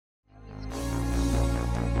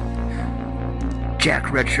Jack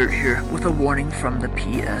Redshurt here with a warning from the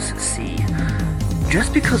PSC.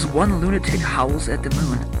 Just because one lunatic howls at the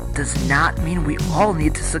moon does not mean we all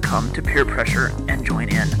need to succumb to peer pressure and join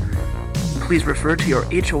in. Please refer to your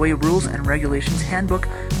HOA Rules and Regulations Handbook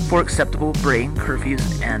for acceptable braying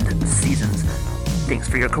curfews and seasons. Thanks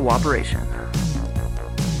for your cooperation.